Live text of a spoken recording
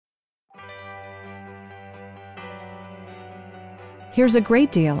Here's a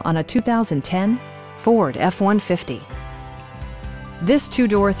great deal on a 2010 Ford F-150. This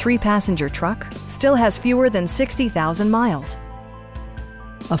two-door, three-passenger truck still has fewer than 60,000 miles.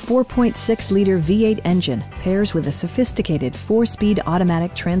 A 4.6-liter V8 engine pairs with a sophisticated four-speed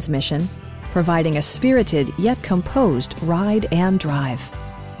automatic transmission, providing a spirited yet composed ride and drive.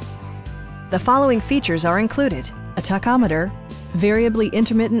 The following features are included: a tachometer, variably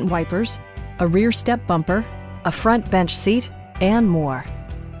intermittent wipers, a rear step bumper, a front bench seat, and more.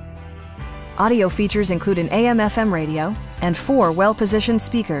 Audio features include an AM/FM radio and 4 well-positioned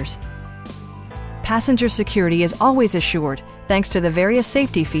speakers. Passenger security is always assured thanks to the various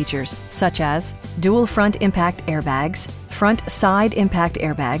safety features such as dual front impact airbags, front side impact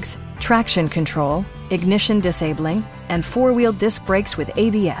airbags, traction control, ignition disabling, and 4-wheel disc brakes with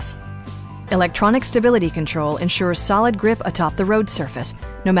ABS. Electronic stability control ensures solid grip atop the road surface,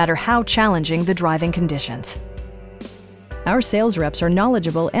 no matter how challenging the driving conditions. Our sales reps are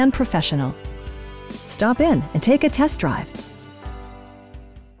knowledgeable and professional. Stop in and take a test drive.